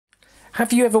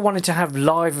Have you ever wanted to have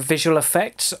live visual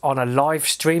effects on a live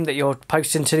stream that you're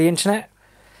posting to the internet?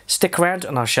 Stick around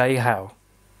and I'll show you how.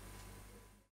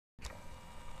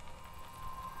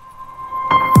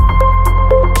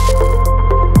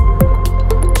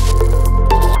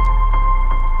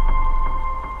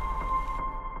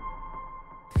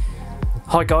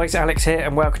 Hi guys, Alex here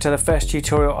and welcome to the first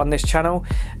tutorial on this channel.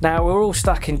 Now we're all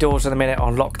stuck indoors at the minute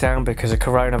on lockdown because of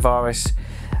coronavirus,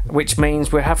 which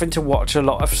means we're having to watch a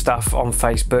lot of stuff on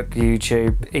Facebook,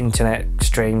 YouTube, internet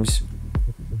streams,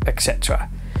 etc.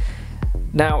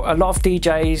 Now a lot of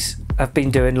DJs have been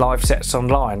doing live sets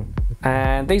online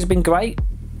and these have been great.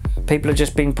 People have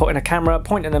just been putting a camera,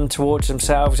 pointing them towards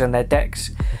themselves and their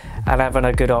decks and having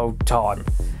a good old time.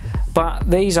 But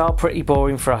these are pretty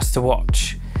boring for us to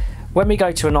watch. When we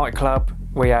go to a nightclub,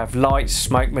 we have lights,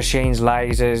 smoke machines,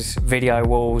 lasers, video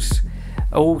walls,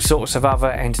 all sorts of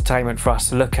other entertainment for us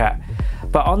to look at.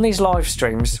 But on these live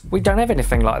streams, we don't have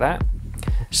anything like that.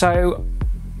 So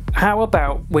how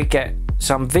about we get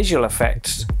some visual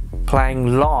effects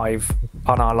playing live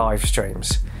on our live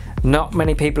streams? Not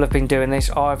many people have been doing this.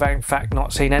 I've in fact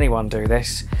not seen anyone do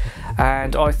this.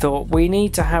 And I thought we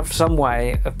need to have some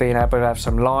way of being able to have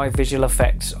some live visual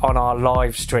effects on our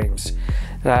live streams.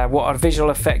 What a visual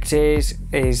effect is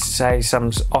say some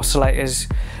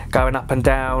oscillators going up and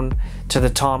down to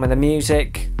the time of the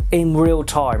music in real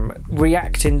time,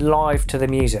 reacting live to the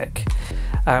music.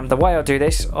 The way I do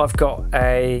this, I've got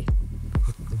a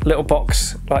little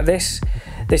box like this.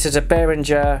 This is a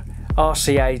Behringer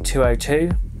UCA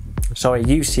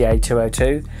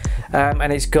 202,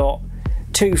 and it's got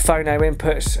two phono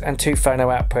inputs and two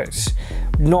phono outputs.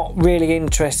 Not really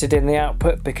interested in the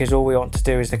output because all we want to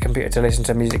do is the computer to listen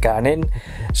to music going in.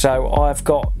 So I've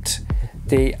got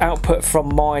the output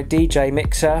from my DJ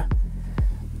mixer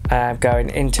going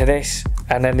into this,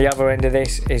 and then the other end of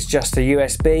this is just a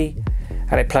USB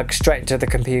and it plugs straight into the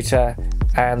computer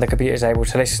and the computer is able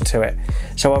to listen to it.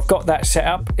 So I've got that set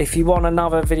up. If you want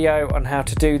another video on how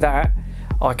to do that,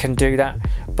 I can do that,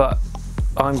 but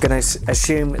I'm going to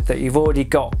assume that you've already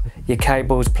got your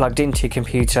cables plugged into your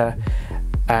computer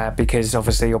because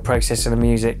obviously you're processing the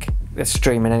music that's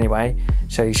streaming anyway,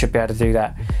 so you should be able to do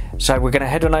that. So we're going to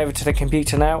head on over to the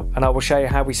computer now and I will show you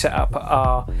how we set up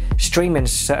our streaming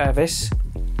service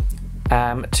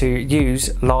to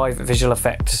use live visual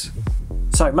effects.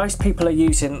 So most people are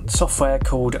using software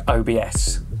called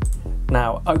OBS.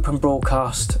 Now Open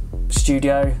Broadcast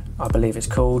Studio, I believe it's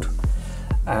called.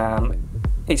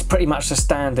 It's pretty much the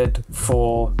standard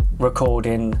for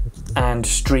recording and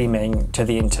streaming to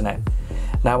the internet.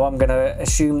 Now I'm going to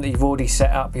assume that you've already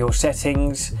set up your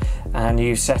settings and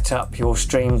you've set up your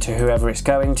stream to whoever it's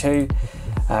going to,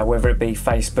 whether it be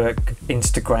Facebook,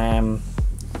 Instagram,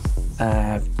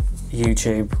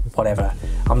 YouTube, whatever.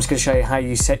 I'm just going to show you how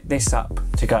you set this up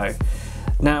to go.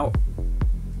 Now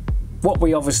what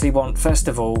we obviously want first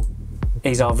of all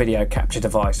is our video capture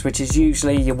device, which is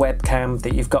usually your webcam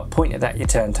that you've got pointed at your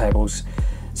turntables.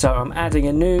 So I'm adding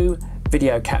a new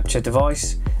video capture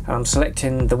device and I'm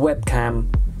selecting the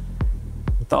webcam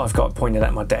that I've got pointed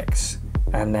at my decks,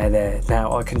 and they're there.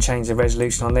 Now I can change the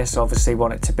resolution on this. Obviously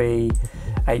want it to be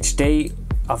HD.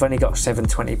 I've only got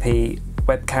 720p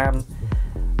webcam,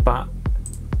 but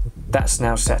that's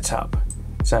now set up.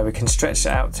 So we can stretch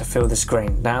it out to fill the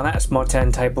screen. Now that's my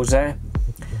turntables there.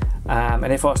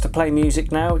 And if I was to play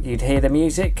music now, you'd hear the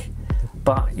music,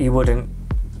 but you wouldn't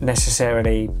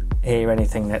necessarily hear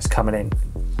anything that's coming in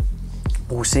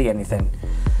or see anything.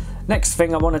 Next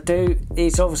thing I want to do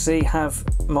is obviously have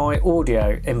my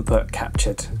audio input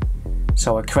captured.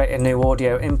 So I create a new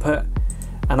audio input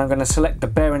and I'm going to select the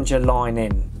Behringer line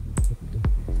in.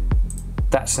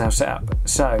 That's now set up.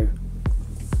 So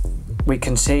we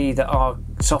can see that our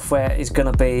software is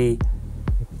going to be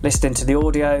listening to the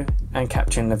audio and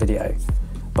capturing the video,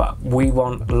 but we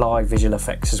want live visual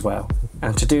effects as well,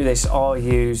 and to do this I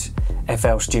use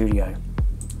FL Studio.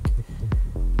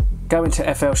 Go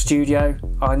into FL Studio.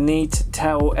 I need to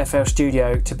tell FL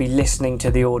Studio to be listening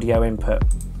to the audio input,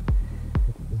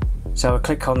 so I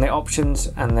click on the options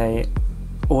and the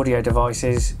audio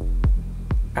devices,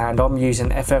 and I'm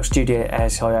using FL Studio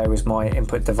ASIO as my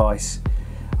input device.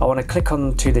 I want to click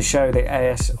on to the show the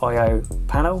ASIO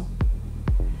panel,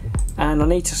 and I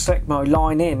need to select my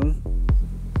line in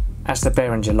as the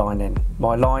Behringer line in.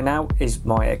 My line out is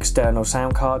my external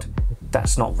sound card.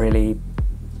 That's not really,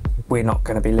 we're not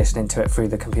going to be listening to it through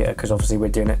the computer because obviously we're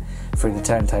doing it through the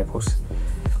turntables.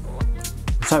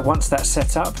 So once that's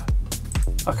set up,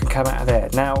 I can come out of there.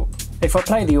 Now if I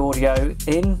play the audio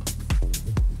in,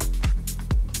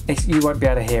 you won't be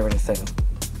able to hear anything.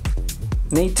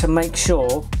 Need to make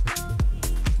sure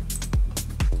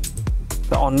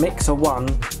that on mixer 1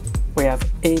 we have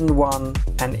in 1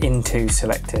 and in 2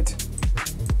 selected.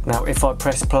 Now if I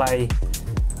press play,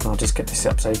 and I'll just get this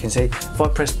up so you can see, if I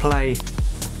press play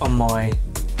on my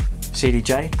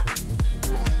CDJ,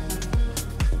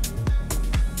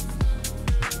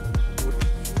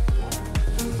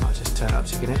 I'll just turn it up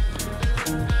so you can hear.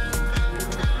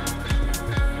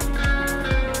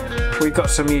 We've got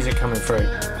some music coming through.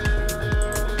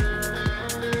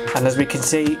 And as we can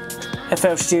see,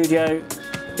 FL Studio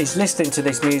is listening to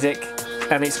this music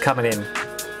and it's coming in.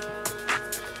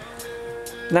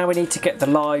 Now we need to get the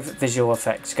live visual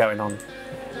effects going on.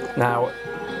 Now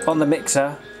on the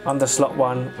mixer, under slot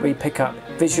 1, we pick up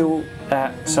Z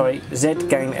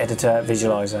Game Editor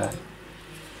Visualizer.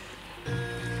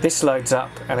 This loads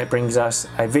up and it brings us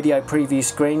a video preview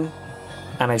screen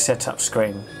and a setup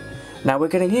screen. Now we're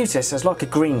going to use this as like a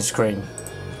green screen.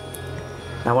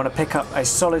 Now I want to pick up a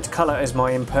solid colour as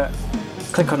my input,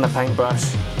 click on the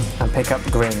paintbrush and pick up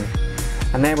green.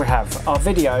 And there we have, our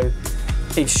video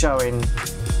is showing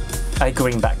a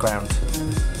green background.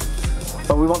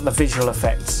 But we want the visual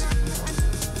effects.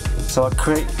 So I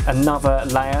create another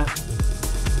layer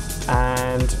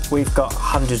and we've got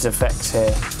hundreds of effects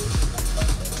here.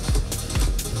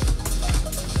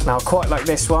 Now I quite like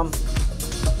this one.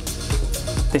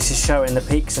 This is showing the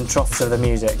peaks and troughs of the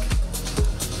music.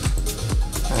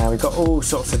 We've got all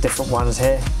sorts of different ones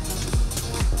here.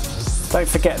 Don't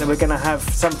forget that we're going to have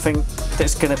something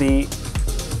that's going to be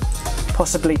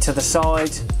possibly to the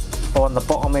side or on the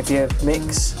bottom of your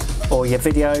mix or your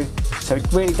video, so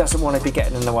it really doesn't want to be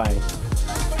getting in the way.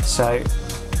 So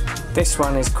this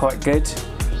one is quite good.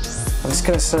 I'm just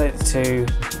going to set it to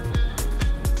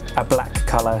a black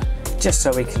colour just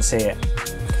so we can see it.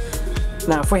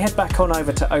 Now if we head back on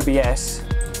over to OBS,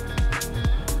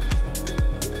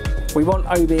 we want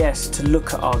OBS to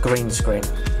look at our green screen.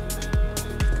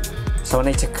 So I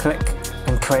need to click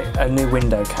and create a new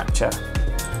window capture.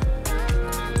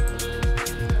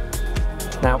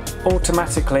 Now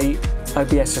automatically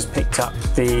OBS has picked up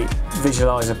the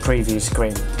visualizer preview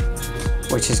screen,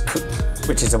 which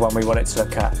is the one we want it to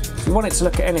look at. If you want it to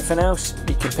look at anything else,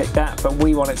 you can pick that, but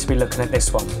we want it to be looking at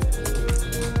this one.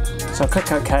 So I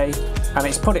click OK, and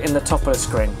it's put it in the top of the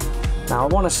screen. Now I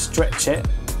want to stretch it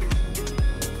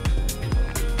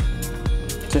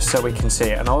just so we can see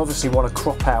it, and I obviously want to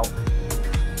crop out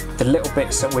the little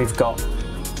bits that we've got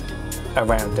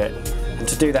around it. And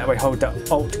to do that we hold the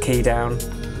Alt key down.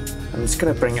 I'm just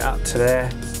going to bring it up to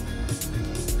there.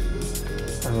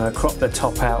 I'm going to crop the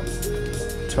top out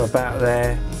to about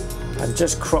there and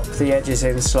just crop the edges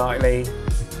in slightly,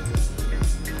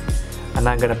 and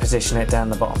I'm going to position it down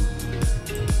the bottom.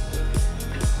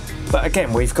 But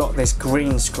again, we've got this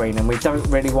green screen and we don't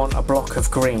really want a block of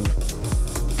green.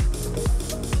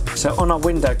 So on our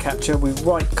window capture, we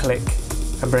right click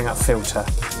and bring up filter.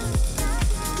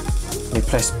 We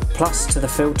press plus to the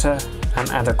filter and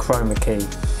add a chroma key.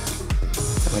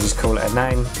 And we just call it a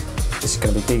name. This is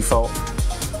going to be default.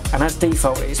 And as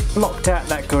default, it's blocked out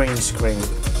that green screen.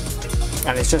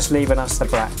 And it's just leaving us the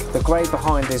black. The grey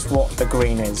behind is what the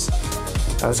green is.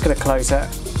 I'm just going to close that.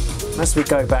 As we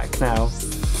go back now,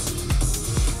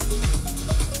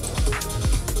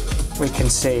 we can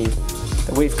see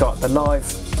that we've got the live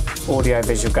audio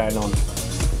visual going on.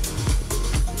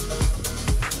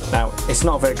 Now it's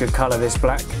not a very good colour, this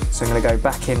black, so I'm going to go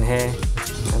back in here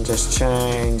and just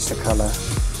change the colour.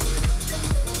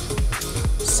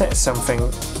 Set something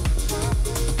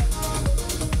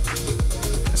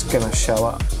that's going to show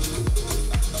up,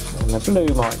 and the blue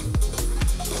might,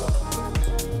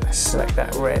 let's select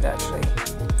that red actually.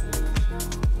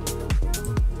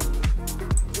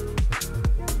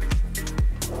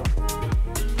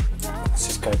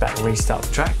 Go back and restart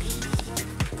the track.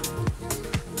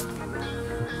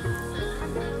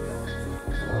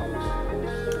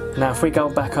 Now if we go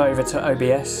back over to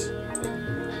OBS,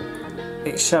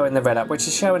 it's showing the red up, which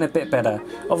is showing a bit better.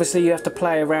 Obviously you have to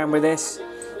play around with this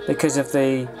because of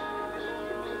the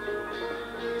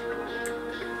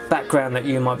background that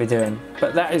you might be doing,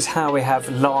 but that is how we have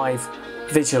live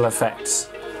visual effects.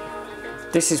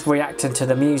 This is reacting to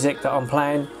the music that I'm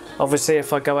playing. Obviously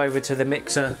if I go over to the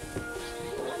mixer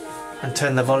and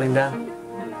turn the volume down,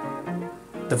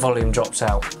 the volume drops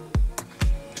out.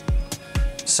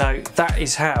 So that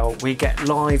is how we get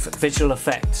live visual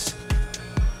effects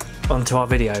onto our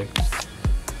video.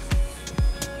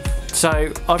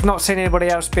 So I've not seen anybody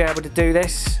else be able to do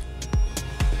this.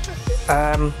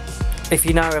 If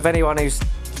you know of anyone who's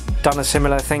done a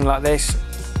similar thing like this,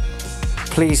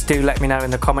 please do let me know in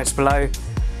the comments below.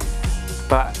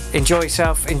 But enjoy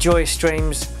yourself, enjoy your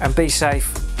streams, and be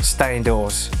safe, stay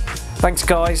indoors. Thanks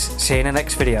guys, see you in the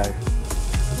next video.